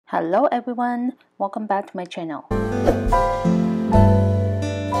Hello everyone, welcome back to my channel.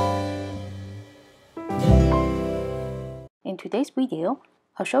 In today's video,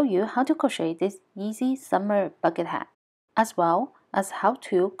 I'll show you how to crochet this easy summer bucket hat, as well as how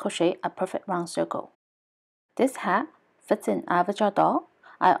to crochet a perfect round circle. This hat fits in avatar doll.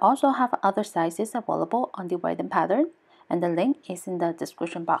 I also have other sizes available on the wedding pattern, and the link is in the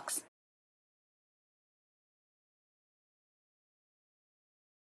description box.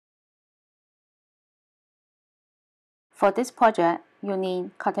 For this project, you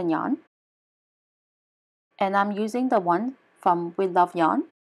need cotton yarn, and I'm using the one from We Love Yarn.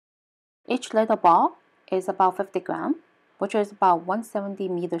 Each little ball is about 50 grams, which is about 170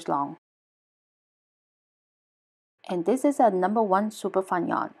 meters long. And this is a #1 super fine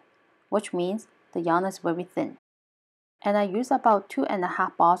yarn, which means the yarn is very thin. And I use about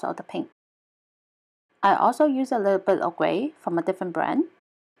 2.5 balls of the pink. I also use a little bit of gray from a different brand,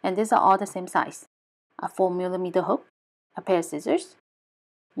 and these are all the same size. A 4mm hook, a pair of scissors,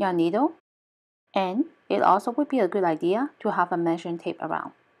 yarn needle, and it also would be a good idea to have a measuring tape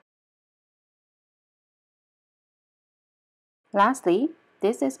around. Lastly,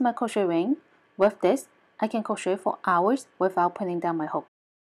 this is my crochet ring. With this, I can crochet for hours without putting down my hook.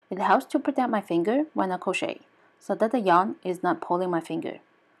 It helps to protect my finger when I crochet, so that the yarn is not pulling my finger.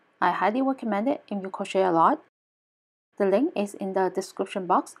 I highly recommend it if you crochet a lot. The link is in the description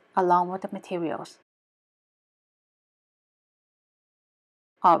box along with the materials.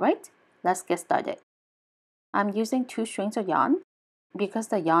 Alright, let's get started. I'm using 2 strings of yarn because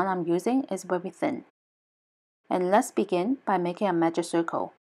the yarn I'm using is very thin. And let's begin by making a magic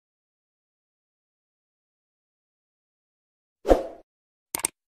circle.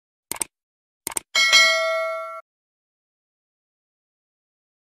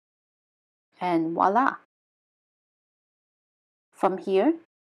 And voila! From here,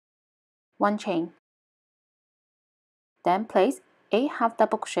 1 chain. Then place 8 half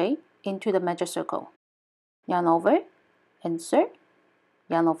double crochet into the magic circle. Yarn over, insert,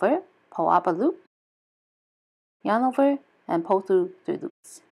 yarn over, pull up a loop, yarn over, and pull through 3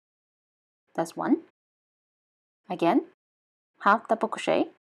 loops. That's 1. Again, half double crochet,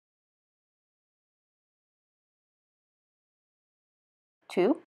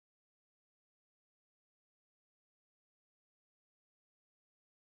 2,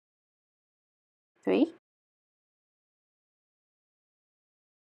 3,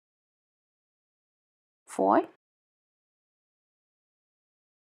 4,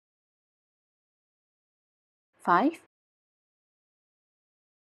 5,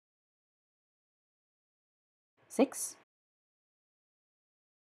 6,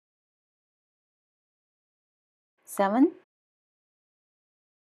 7,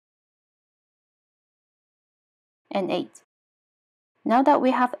 and 8. Now that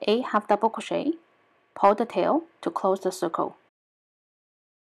we have 8 half double crochet, pull the tail to close the circle.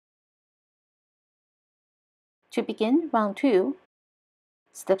 To begin round 2,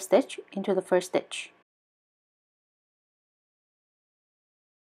 slip stitch into the first stitch.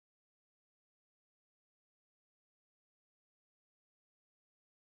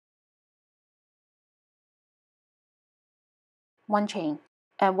 One chain,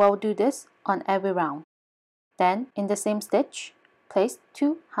 and we'll do this on every round. Then, in the same stitch, place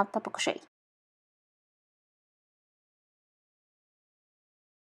 2 half double crochet.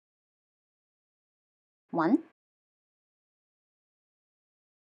 One,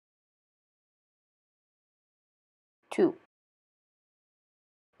 2.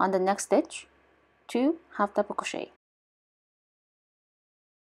 On the next stitch, 2 half double crochet.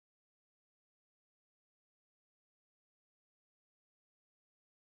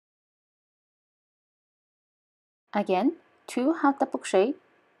 Again, 2 half double crochet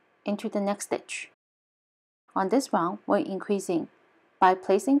into the next stitch. On this round, we're increasing by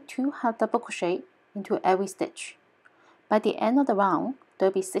placing 2 half double crochet into every stitch. By the end of the round,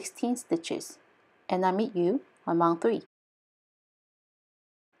 there'll be 16 stitches, and I meet you on round 3.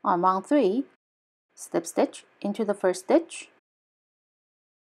 On round 3, slip stitch into the first stitch,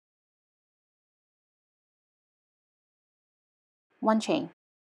 one chain.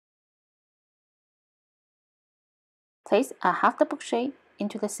 Place a half double crochet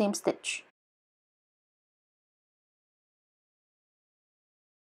into the same stitch.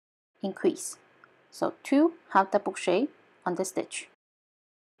 Increase. So 2 half double crochet on this stitch.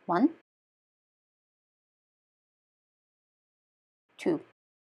 1, 2,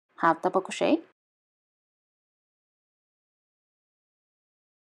 half double crochet,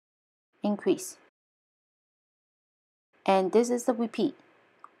 increase. And this is the repeat.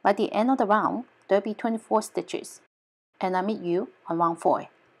 By the end of the round, there'll be 24 stitches, and I meet you on round 4.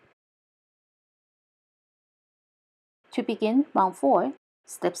 To begin round 4,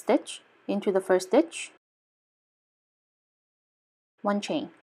 slip stitch into the first stitch, 1 chain.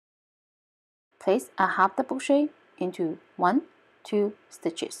 Place a half double crochet into 1, 2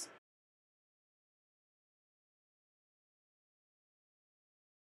 stitches.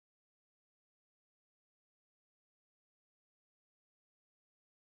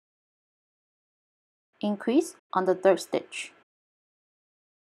 Increase on the third stitch.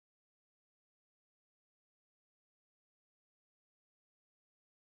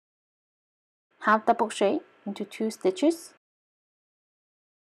 Half double crochet into 2 stitches.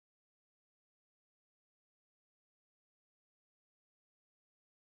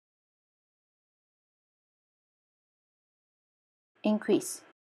 Increase.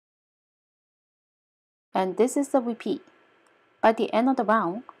 And this is the repeat. By the end of the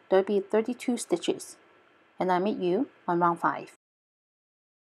round, there will be 32 stitches, and I meet you on round 5.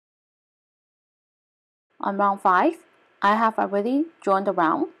 On round 5, I have already joined the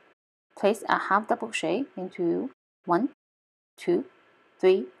round. Place a half double crochet into 1, 2,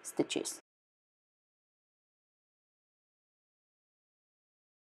 3 stitches.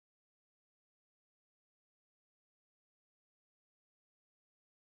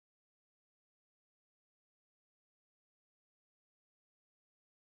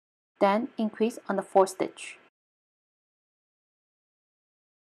 Then increase on the fourth stitch.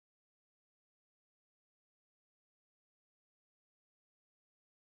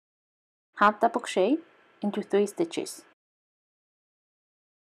 Half double crochet into 3 stitches.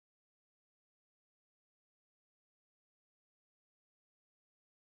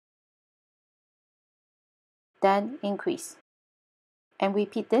 Then increase. And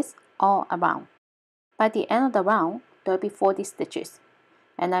repeat this all around. By the end of the round, there will be 40 stitches,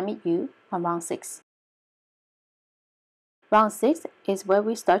 and I meet you on round 6. Round 6 is where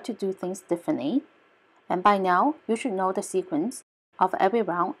we start to do things differently, and by now you should know the sequence of every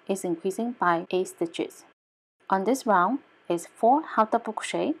round is increasing by 8 stitches. On this round is 4 half double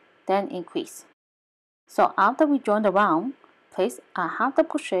crochet, then increase. So after we join the round, place a half double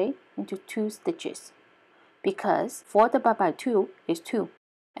crochet into 2 stitches, because 4 divided by 2 is 2,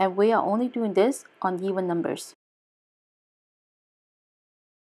 and we are only doing this on even numbers.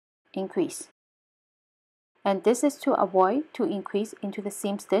 Increase. And this is to avoid to increase into the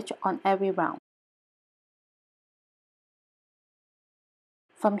same stitch on every round.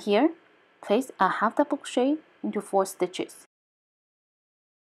 From here, place a half double crochet into 4 stitches.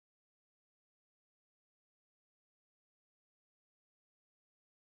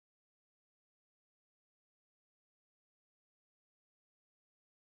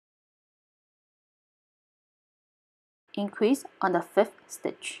 Increase on the 5th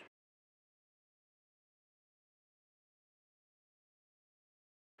stitch.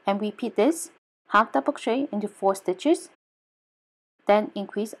 And repeat this, half double crochet into 4 stitches, then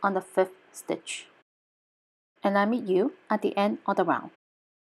increase on the 5th stitch. And I meet you at the end of the round.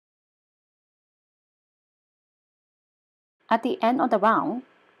 At the end of the round,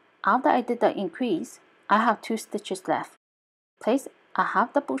 after I did the increase, I have 2 stitches left. Place a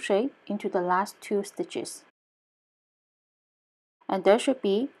half double crochet into the last 2 stitches. And there should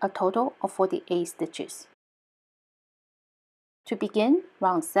be a total of 48 stitches. To begin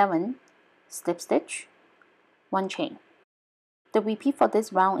round 7, slip stitch, 1 chain. The repeat for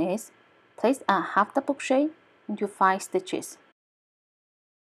this round is place a half double crochet into 5 stitches.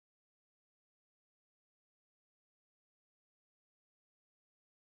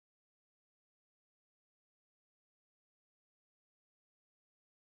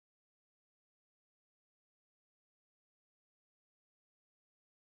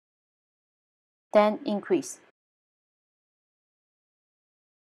 Then increase.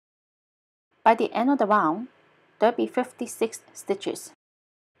 By the end of the round, there will be 56 stitches,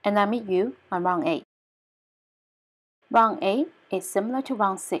 and I meet you on round 8. Round 8 is similar to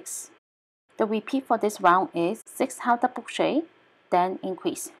round 6. The repeat for this round is 6 half double crochet, then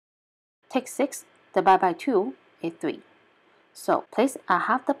increase. Take 6 divided by 2 is 3. So place a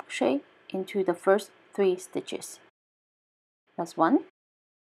half double crochet into the first 3 stitches. That's 1,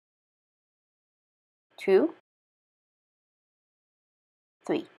 2,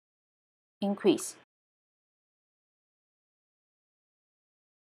 3. Increase.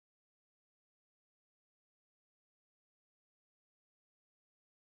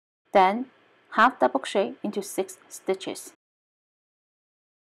 Then half double crochet into 6 stitches.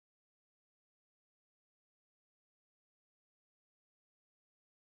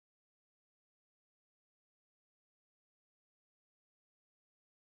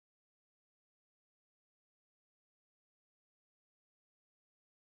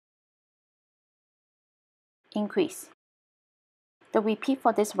 Increase. The repeat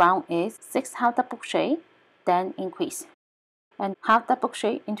for this round is 6 half double crochet, then increase, and half double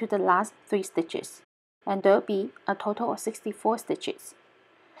crochet into the last 3 stitches, and there will be a total of 64 stitches.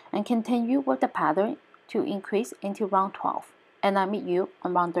 And continue with the pattern to increase into round 12, and I'll meet you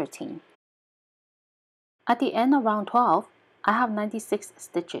on round 13. At the end of round 12, I have 96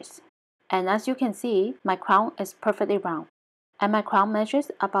 stitches, and as you can see, my crown is perfectly round, and my crown measures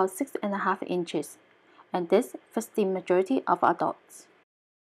about 6.5 inches, and this fits the majority of our dots.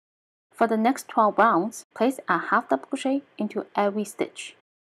 For the next 12 rounds, place a half double crochet into every stitch.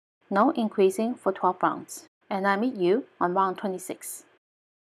 No increasing for 12 rounds, and I'll meet you on round 26.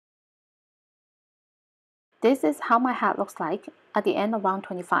 This is how my hat looks like at the end of round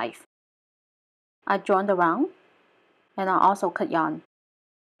 25. I join the round, and I also cut yarn.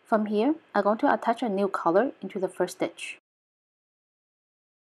 From here, I'm going to attach a new color into the first stitch.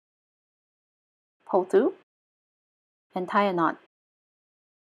 Pull through, and tie a knot.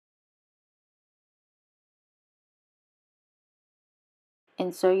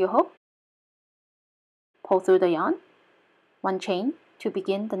 Insert your hook, pull through the yarn, 1 chain to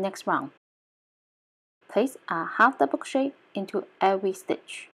begin the next round. Place a half double crochet into every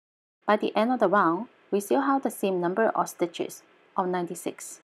stitch. By the end of the round, we still have the same number of stitches of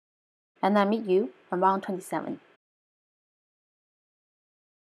 96, and I'll meet you on round 27.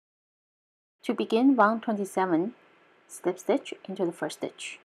 To begin round 27, slip stitch into the first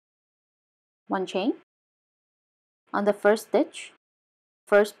stitch. 1 chain. On the first stitch,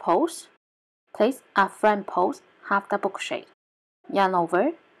 first pulse, place a front pulse half double crochet. Yarn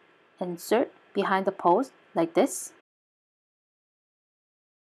over, insert behind the pulse like this.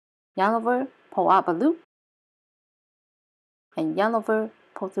 Yarn over, pull up a loop, and yarn over,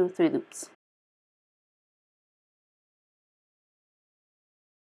 pull through 3 loops.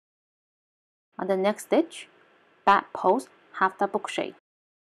 On the next stitch, back pulse half double crochet.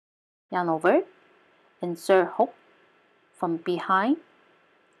 Yarn over, insert hook from behind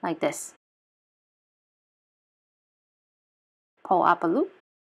like this. Pull up a loop,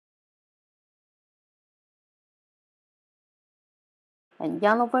 and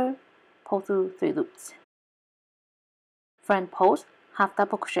yarn over, pull through 3 loops. Front pulse half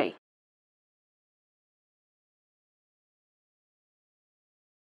double crochet.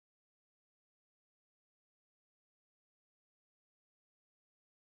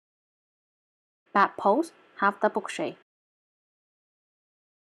 Back pulse half double crochet.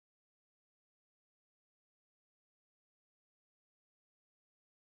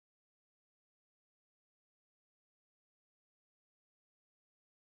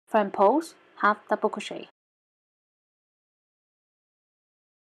 Front pulse half double crochet.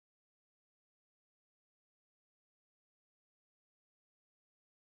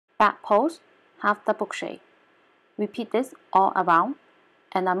 Back pulse half double crochet. Repeat this all around,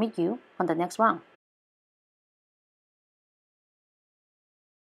 and I'll meet you on the next round.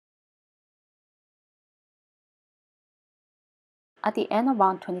 At the end of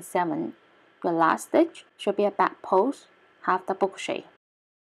round 27, your last stitch should be a back pulse half double crochet.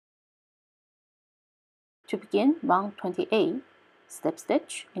 To begin round 28, slip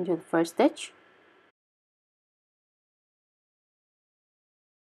stitch into the first stitch,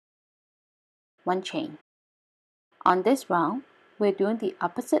 one chain. On this round, we're doing the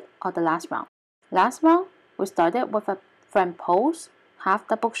opposite of the last round. Last round, we started with a front pulse half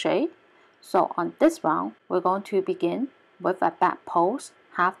double crochet, so on this round, we're going to begin with a back pulse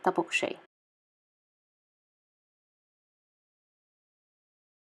half double crochet.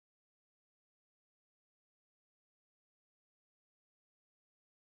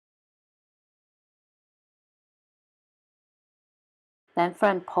 Then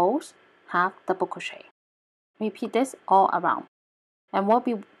front pulse half double crochet. Repeat this all around, and we'll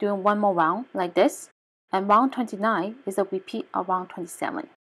be doing one more round like this, and round 29 is a repeat of round 27.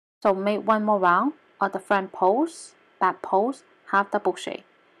 So make one more round of the front pulse, back pulse, half double crochet,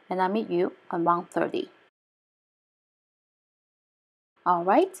 and I'll meet you on round 30.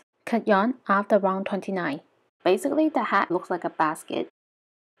 Alright, cut yarn after round 29. Basically the hat looks like a basket,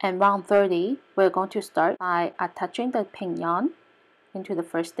 and round 30 we're going to start by attaching the pink yarn into the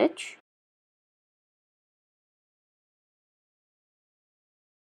first stitch,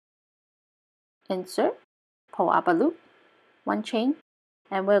 insert, pull up a loop, one chain,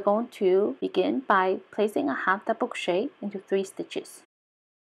 and we're going to begin by placing a half double crochet into 3 stitches.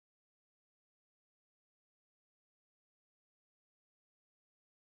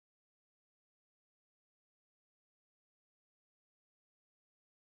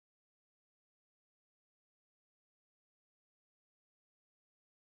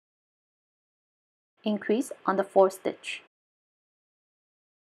 Increase on the 4th stitch.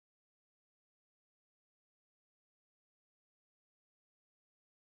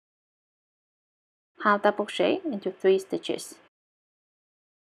 half double crochet into 3 stitches.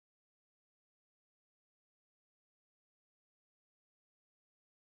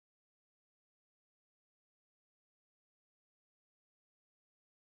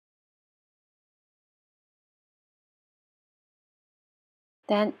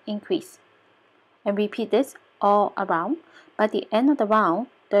 Then increase. And repeat this all around. By the end of the round,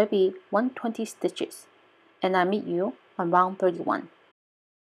 there will be 120 stitches, and I meet you on round 31.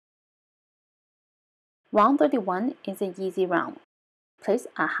 Round 31 is an easy round. Place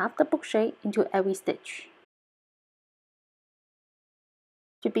a half double crochet into every stitch.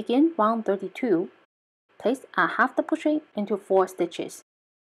 To begin round 32, place a half double crochet into 4 stitches.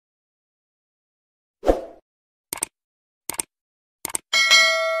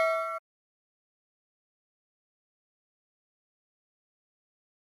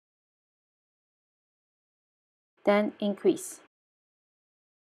 Then increase.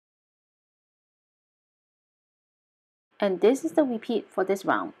 And this is the repeat for this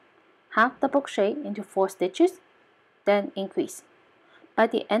round. Half double crochet into 4 stitches, then increase. By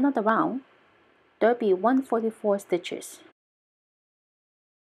the end of the round, there will be 144 stitches.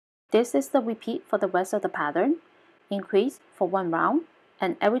 This is the repeat for the rest of the pattern. Increase for one round,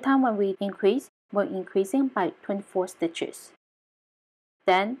 and every time when we increase, we're increasing by 24 stitches.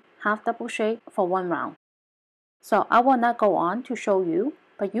 Then half double crochet for one round. So I will not go on to show you,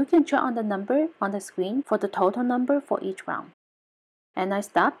 but you can check on the number on the screen for the total number for each round. And I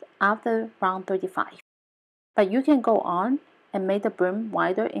stopped after round 35. But you can go on and make the brim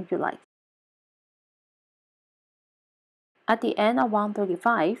wider if you like. At the end of round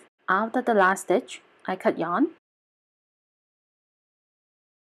 35, after the last stitch, I cut yarn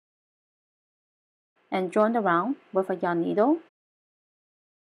and join the round with a yarn needle.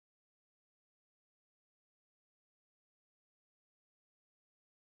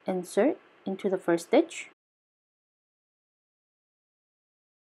 Insert into the first stitch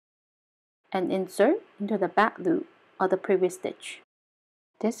and insert into the back loop of the previous stitch.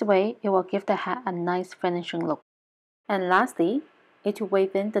 This way, it will give the hat a nice finishing look. And lastly, is to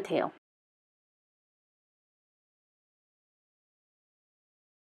weave in the tail.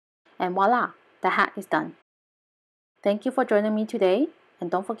 And voila, the hat is done. Thank you for joining me today, and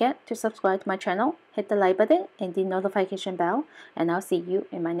don't forget to subscribe to my channel, hit the like button and the notification bell, and I'll see you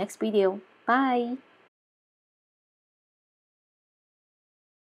in my next video. Bye!